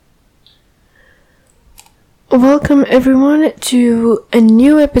Welcome everyone to a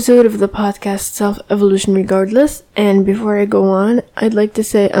new episode of the podcast Self-Evolution Regardless. And before I go on, I'd like to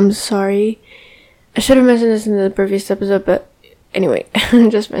say I'm sorry. I should have mentioned this in the previous episode, but anyway,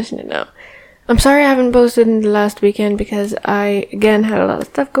 just mention it now. I'm sorry I haven't posted in the last weekend because I, again, had a lot of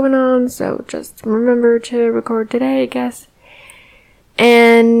stuff going on, so just remember to record today, I guess.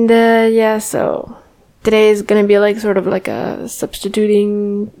 And, so today is gonna be sort of like a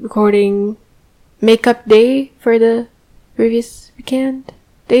substituting recording makeup day for the previous weekend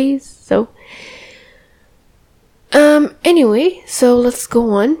days. So, anyway, so let's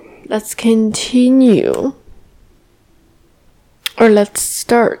go on. Let's continue. Or let's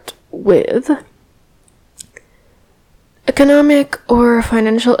start with economic or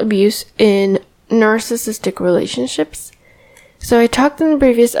financial abuse in narcissistic relationships. So I talked in the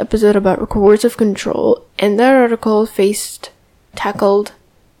previous episode about coercive control, and that article tackled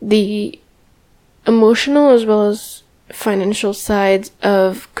the emotional as well as financial sides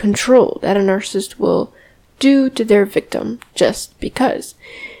of control that a narcissist will do to their victim just because.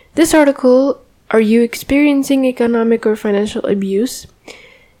 This article, Are You Experiencing Economic or Financial Abuse?,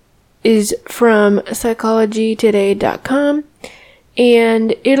 is from psychologytoday.com,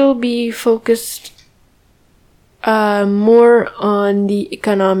 and it'll be focused more on the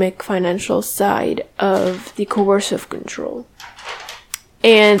economic financial side of the coercive control.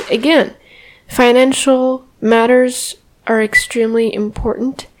 And again, financial matters are extremely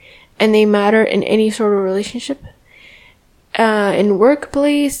important, and they matter in any sort of relationship. In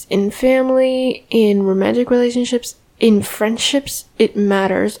workplace, in family, in romantic relationships, in friendships, it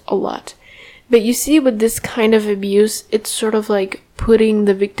matters a lot. But you see, with this kind of abuse, it's sort of like putting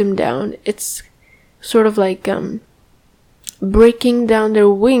the victim down. It's sort of like breaking down their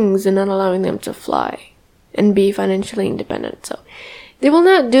wings and not allowing them to fly and be financially independent. So they will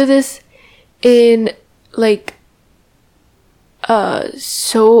not do this in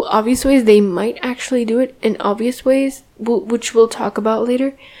so obvious ways. They might actually do it in obvious ways, which we'll talk about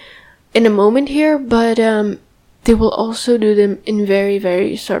later in a moment here, but they will also do them in very,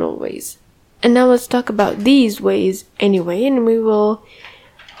 very subtle ways. And now let's talk about these ways anyway, and we will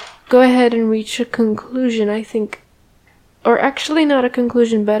go ahead and reach a conclusion, I think. Or actually not a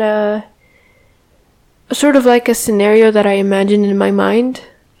conclusion, but a sort of like a scenario that I imagine in my mind,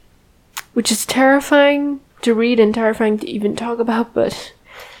 which is terrifying to read and terrifying to even talk about, but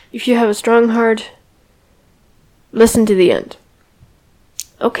if you have a strong heart, listen to the end.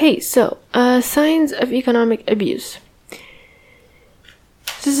 Okay, so, signs of economic abuse.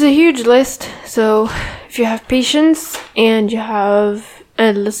 This is a huge list, so if you have patience and you have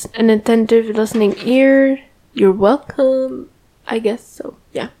an attentive listening ear, you're welcome, I guess. So,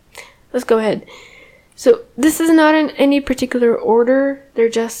 yeah, let's go ahead. So, this is not in any particular order, they're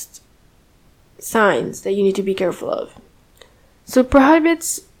just signs that you need to be careful of. So,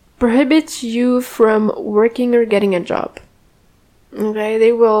 prohibits you from working or getting a job. Okay,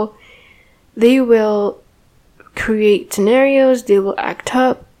 they will create scenarios, they will act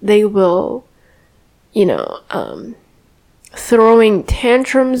up, they will, throwing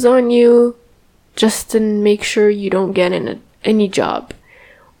tantrums on you just to make sure you don't get any job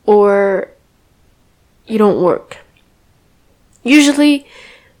or you don't work. Usually,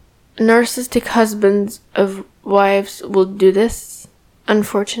 narcissistic husbands of wives will do this.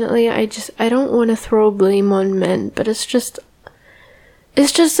 Unfortunately, I don't want to throw blame on men, but it's just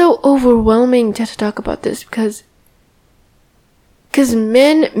so overwhelming to talk about this because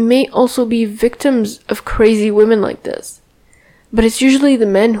men may also be victims of crazy women like this. But it's usually the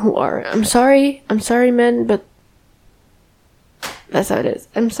men who are. I'm sorry men, but that's how it is.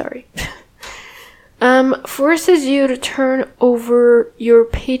 I'm sorry. Forces you to turn over your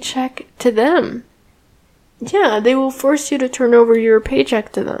paycheck to them. Yeah, they will force you to turn over your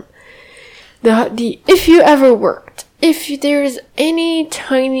paycheck to them. If you ever worked, if there's any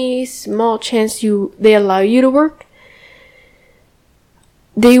tiny small chance they allow you to work,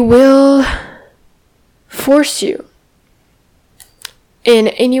 they will force you in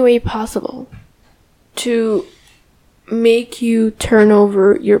any way possible to make you turn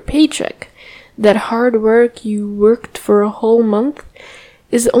over your paycheck. That hard work you worked for a whole month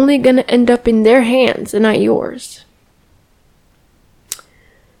is only going to end up in their hands and not yours.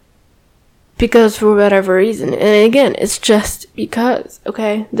 Because for whatever reason. And again, it's just because,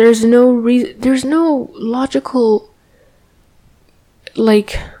 okay? There's no logical,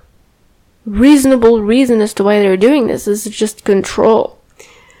 reasonable reason as to why they're doing this. This is just control.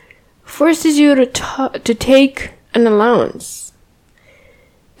 Forces you to take an allowance.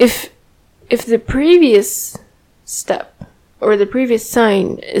 If the previous step or the previous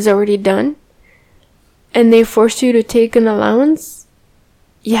sign is already done, and they force you to take an allowance,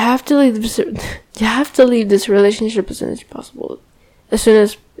 you have to leave this relationship as soon as possible. As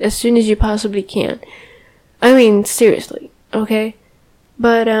soon as you possibly can. I mean, seriously, okay?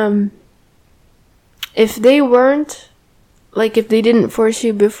 But if they weren't, like, if they didn't force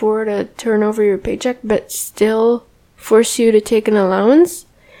you before to turn over your paycheck, but still force you to take an allowance,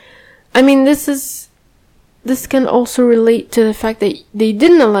 I mean, this can also relate to the fact that they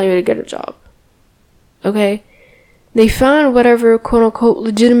didn't allow you to get a job. Okay? They found whatever quote-unquote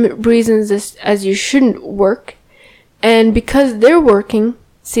legitimate reasons as you shouldn't work, and because they're working,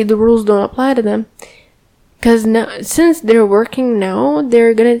 see, the rules don't apply to them, because now, since they're working now,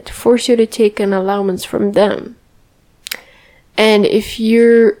 they're gonna force you to take an allowance from them. And if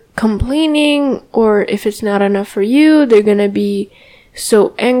you're complaining, or if it's not enough for you, they're gonna be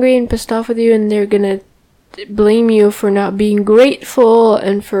so angry and pissed off with you, and they're gonna blame you for not being grateful,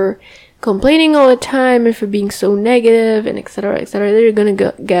 and for complaining all the time, and for being so negative, and etc., etc. They're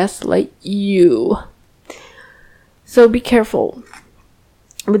gonna gaslight you. So be careful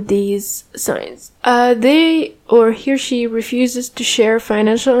with these signs. They or he or she refuses to share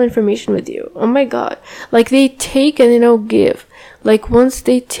financial information with you. Oh my god. Like, they take and they don't give. Like, once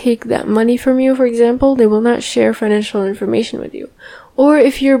they take that money from you, for example, they will not share financial information with you. Or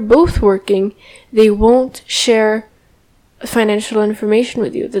if you're both working, they won't share financial information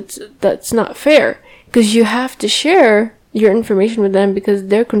with you. That's not fair, because you have to share your information with them, because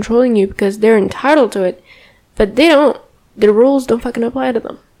they're controlling you, because they're entitled to it, but they don't. The rules don't fucking apply to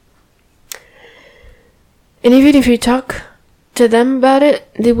them. And even if you talk to them about it,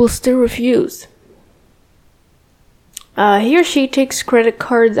 they will still refuse. He or she takes credit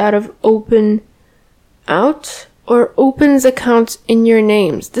cards out or opens accounts in your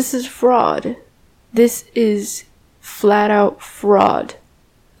names. This is fraud. This is flat out fraud.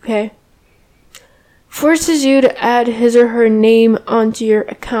 Okay? Forces you to add his or her name onto your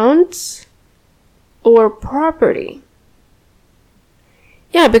accounts or property.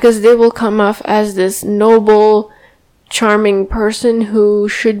 Yeah, because they will come off as this noble, charming person who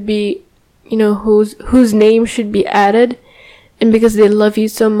should be, whose name should be added. And because they love you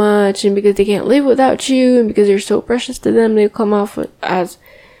so much, and because they can't live without you, and because you're so precious to them, they come off as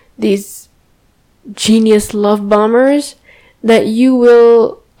these genius love bombers that you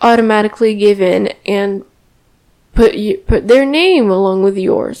will automatically give in and put their name along with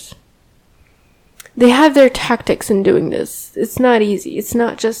yours. They have their tactics in doing this. It's not easy. It's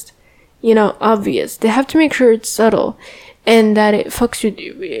not just, obvious. They have to make sure it's subtle, and that it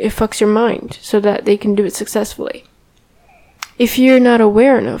fucks your mind, so that they can do it successfully. If you're not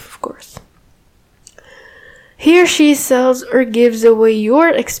aware enough, of course. He or she sells or gives away your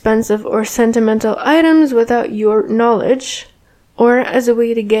expensive or sentimental items without your knowledge, or as a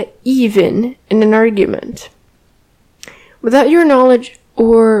way to get even in an argument. Without your knowledge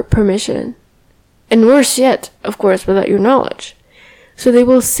or permission. And worse yet, of course, without your knowledge. So they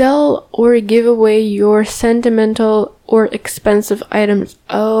will sell or give away your sentimental or expensive items.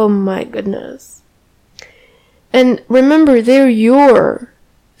 Oh my goodness. And remember, they're your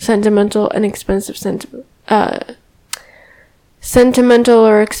sentimental and expensive sentimental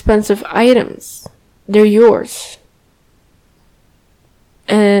or expensive items. They're yours.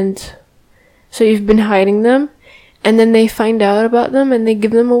 And so you've been hiding them, and then they find out about them and they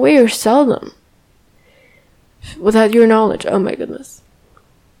give them away or sell them. Without your knowledge. Oh my goodness.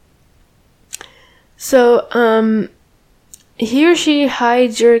 So, he or she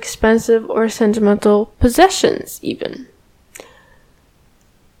hides your expensive or sentimental possessions, even.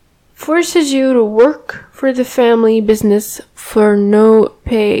 Forces you to work for the family business for no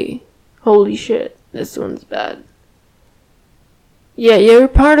pay. Holy shit, this one's bad. Yeah, you're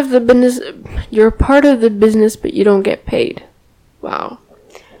part of the business, but you don't get paid. Wow.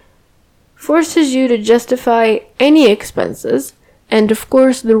 Forces you to justify any expenses, and of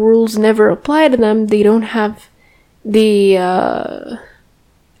course the rules never apply to them. They don't have the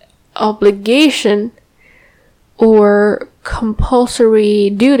obligation or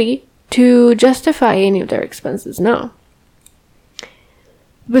compulsory duty to justify any of their expenses. No.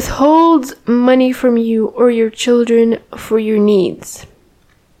 Withholds money from you or your children for your needs.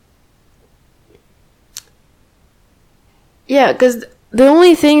 Yeah, because the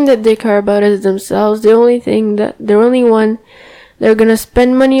only thing that they care about is themselves. The only one they're gonna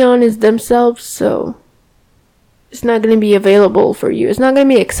spend money on is themselves, so it's not gonna be available for you. It's not gonna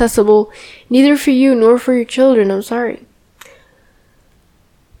be accessible, neither for you nor for your children. I'm sorry.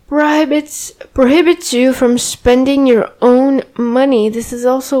 Prohibits you from spending your own money. This is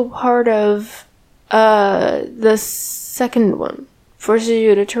also part of the second one. Forces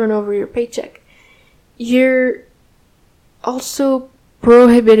you to turn over your paycheck. you're also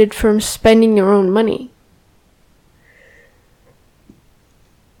prohibited from spending your own money.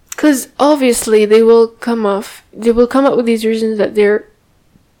 Because obviously they will come up with these reasons that they're,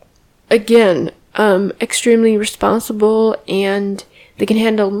 again, extremely responsible, and they can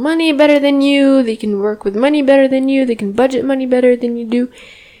handle money better than you, they can work with money better than you, they can budget money better than you do,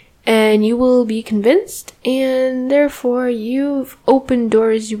 and you will be convinced, and therefore you've opened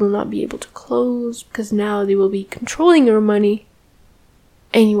doors you will not be able to close, because now they will be controlling your money,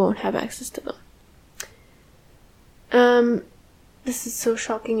 and you won't have access to them. This is so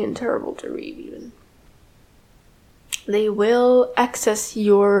shocking and terrible to read, even. They will access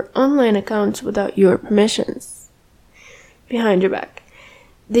your online accounts without your permissions, behind your back.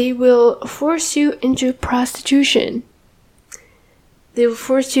 They will force you into prostitution. They will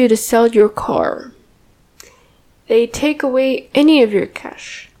force you to sell your car. They take away any of your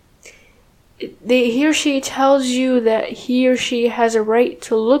cash. He or she tells you that he or she has a right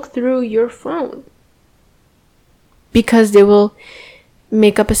to look through your phone. Because they will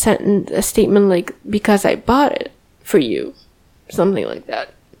make up a statement like, because I bought it for you. Something like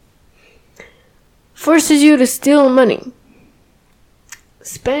that. Forces you to steal money.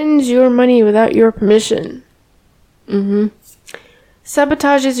 Spends your money without your permission.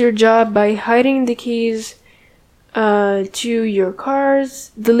 Sabotages your job by hiding the keys to your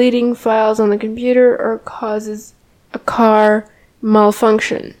cars, deleting files on the computer, or causes a car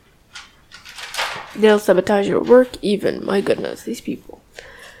malfunction. They'll sabotage your work even. My goodness, these people.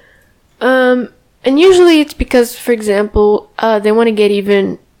 And usually it's because, for example, they want to get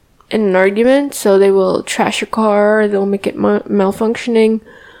even in an argument, so they will trash your car, they'll make it malfunctioning,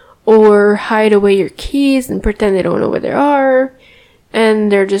 or hide away your keys and pretend they don't know where they are, and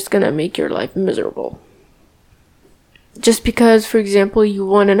they're just gonna make your life miserable. Just because, for example, you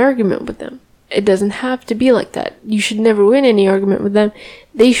won an argument with them. It doesn't have to be like that. You should never win any argument with them.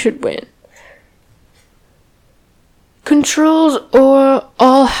 They should win. Controls or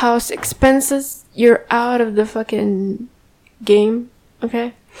all house expenses. You're out of the fucking game,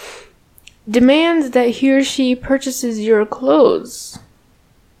 okay? Demands that he or she purchases your clothes.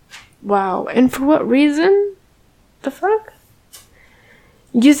 Wow. And for what reason? The fuck?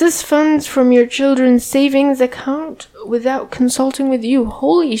 Uses funds from your children's savings account without consulting with you.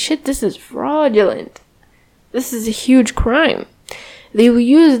 Holy shit, this is fraudulent. This is a huge crime. They will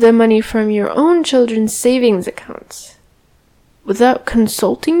use the money from your own children's savings accounts without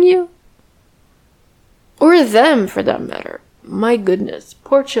consulting you? Or them, for that matter. My goodness,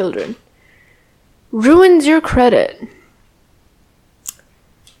 poor children. Ruins your credit.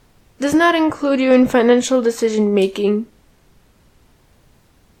 Does not include you in financial decision making.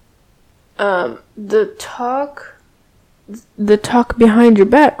 The talk behind your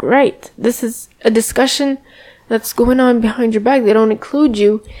back, right? This is a discussion that's going on behind your back. They don't include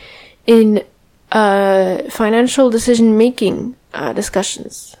you in financial decision making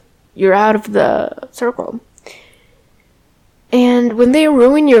discussions. You're out of the circle. And when they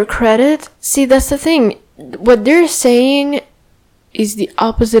ruin your credit, see, that's the thing. What they're saying is the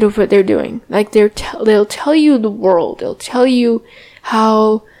opposite of what they're doing. Like, they'll tell you the world. They'll tell you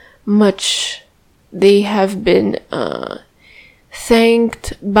how much they have been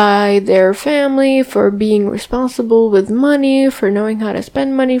thanked by their family for being responsible with money, for knowing how to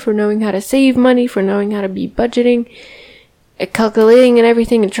spend money, for knowing how to save money, for knowing how to be budgeting, calculating and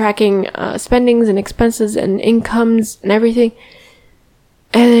everything, and tracking spendings and expenses and incomes and everything.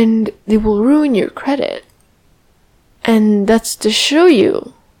 And they will ruin your credit. And that's to show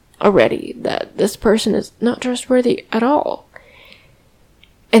you already that this person is not trustworthy at all.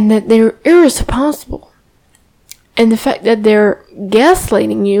 And that they're irresponsible. And the fact that they're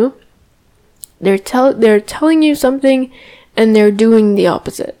gaslighting you, they're telling you something and they're doing the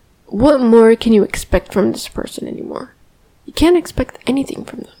opposite. What more can you expect from this person anymore? You can't expect anything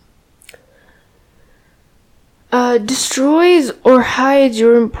from them. Destroys or hides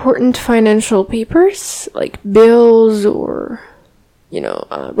your important financial papers, like bills or,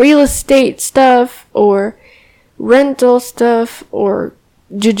 real estate stuff or rental stuff or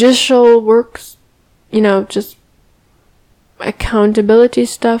judicial works, just accountability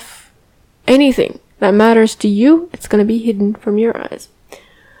stuff. Anything that matters to you, it's going to be hidden from your eyes.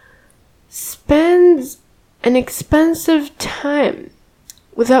 Spends an expensive time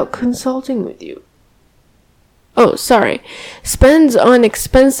without consulting with you. Spends on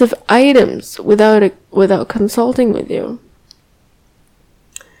expensive items without consulting with you.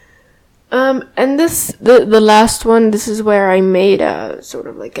 And the last one, this is where I made a sort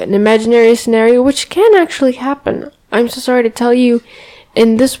of like an imaginary scenario, which can actually happen. I'm so sorry to tell you,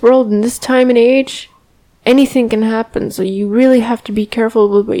 in this world, in this time and age, anything can happen, so you really have to be careful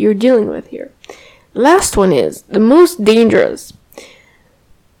with what you're dealing with here. Last one is the most dangerous.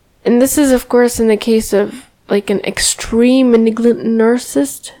 And this is, of course, in the case of like an extreme malignant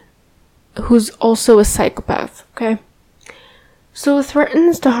narcissist who's also a psychopath, okay? So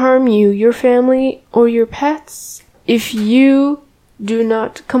threatens to harm you, your family, or your pets if you do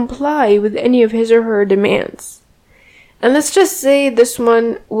not comply with any of his or her demands. And let's just say this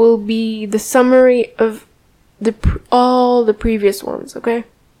one will be the summary of all the previous ones, okay?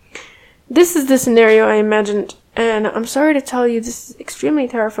 This is the scenario I imagined, and I'm sorry to tell you this is extremely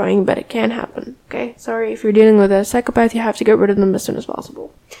terrifying, but it can happen, okay? Sorry, if you're dealing with a psychopath, you have to get rid of them as soon as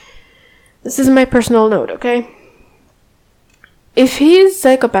possible. This is my personal note, okay? If he is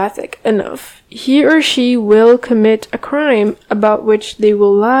psychopathic enough, he or she will commit a crime about which they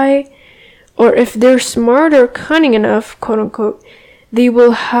will lie, or if they're smart or cunning enough, quote unquote, they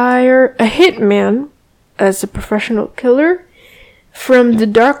will hire a hitman as a professional killer from the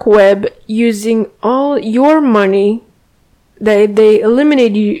dark web using all your money that they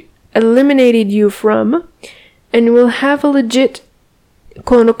eliminated you from, and will have a legit,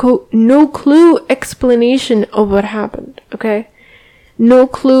 quote unquote, no clue explanation of what happened, okay? No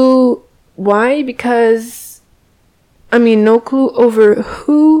clue why, because, no clue over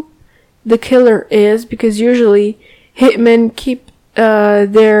who the killer is, because usually hitmen keep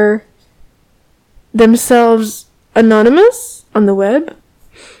themselves anonymous on the web.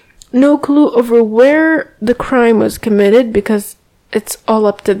 No clue over where the crime was committed, because it's all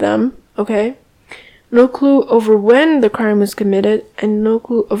up to them, okay? No clue over when the crime was committed, and no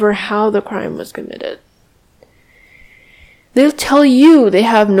clue over how the crime was committed. They'll tell you they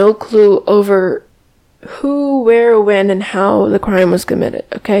have no clue over who, where, when, and how the crime was committed,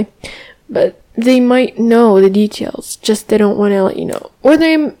 okay? But they might know the details, just they don't want to let you know. Or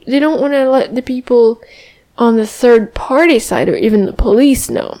they don't want to let the people on the third party side, or even the police,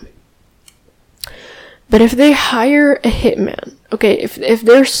 know. But if they hire a hitman, okay, if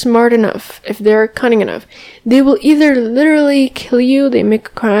they're smart enough, if they're cunning enough, they will either literally kill you, they make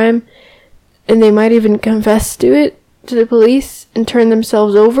a crime, and they might even confess to it, to the police, and turn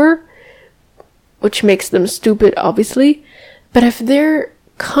themselves over, which makes them stupid, obviously. But if they're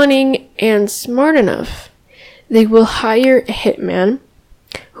cunning and smart enough, they will hire a hitman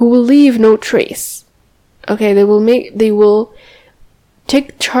who will leave no trace. Okay, they will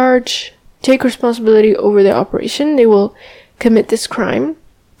take charge, take responsibility over the operation. They will commit this crime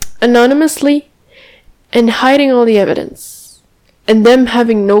anonymously and hiding all the evidence, and them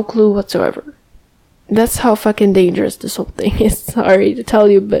having no clue whatsoever. That's how fucking dangerous this whole thing is. Sorry to tell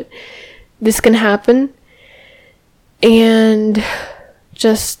you, but this can happen. And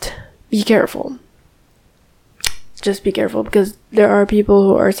just be careful. Just be careful, because there are people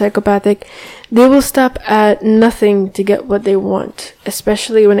who are psychopathic. They will stop at nothing to get what they want,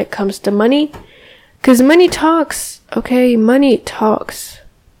 especially when it comes to money. Because money talks, okay? Money talks.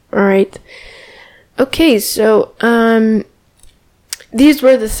 Alright? Okay, so, these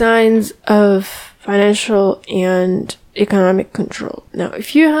were the signs of financial and economic control. Now,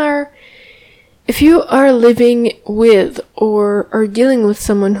 if you are living with or are dealing with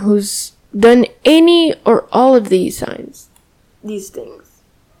someone who's done any or all of these signs, these things,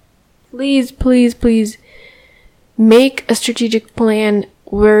 please make a strategic plan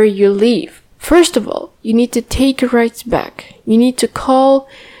where you leave. First of all, you need to take your rights back. You need to call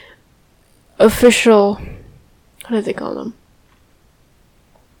official, what do they call them?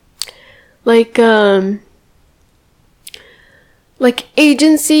 Like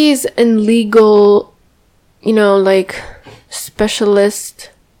agencies and legal, like specialist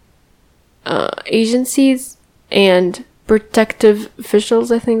agencies and protective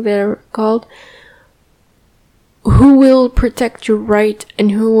officials, I think they're called, who will protect your right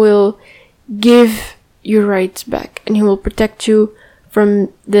and who will give your rights back and who will protect you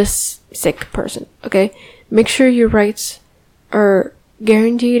from this sick person, okay? Make sure your rights are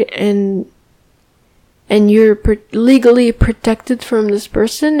guaranteed and you're legally protected from this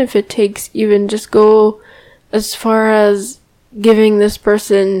person. If it takes, even just go as far as giving this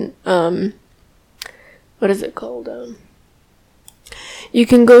person, what is it called? You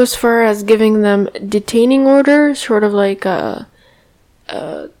can go as far as giving them detaining order, sort of like a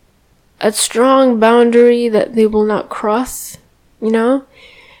strong boundary that they will not cross,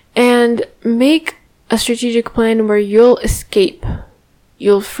 and make a strategic plan where you'll escape.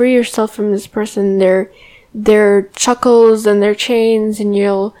 You'll free yourself from this person, their chuckles and their chains, and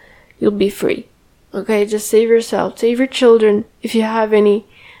you'll be free. Okay, just save yourself, save your children, if you have any,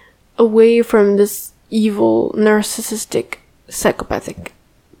 away from this evil, narcissistic, psychopathic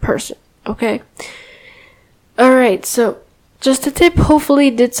person. Okay? Alright, so just a tip, hopefully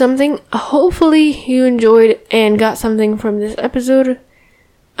did something. Hopefully you enjoyed and got something from this episode.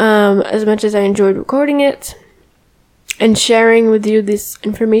 As much as I enjoyed recording it and sharing with you this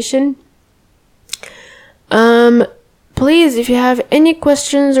information. Please, if you have any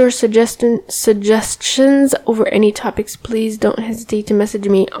questions or suggestions over any topics, please don't hesitate to message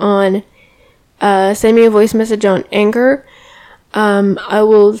me on, send me a voice message on Anchor. I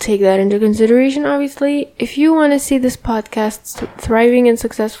will take that into consideration, obviously. If you want to see this podcast thriving and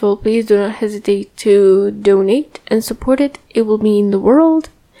successful, please do not hesitate to donate and support it. It will mean the world,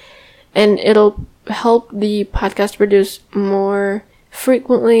 and it'll help the podcast produce more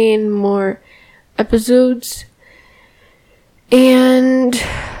frequently and more episodes. And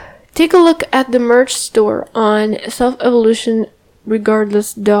take a look at the merch store on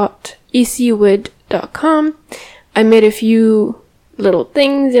selfevolutionregardless.ecwid.com. I made a few little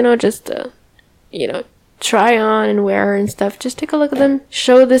things, just to, try on and wear and stuff. Just take a look at them.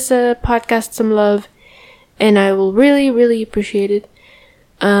 Show this podcast some love. And I will really, really appreciate it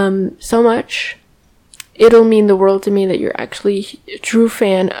so much. It'll mean the world to me that you're actually a true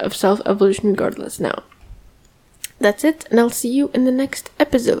fan of Self Evolution Regardless now. That's it, and I'll see you in the next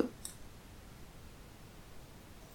episode.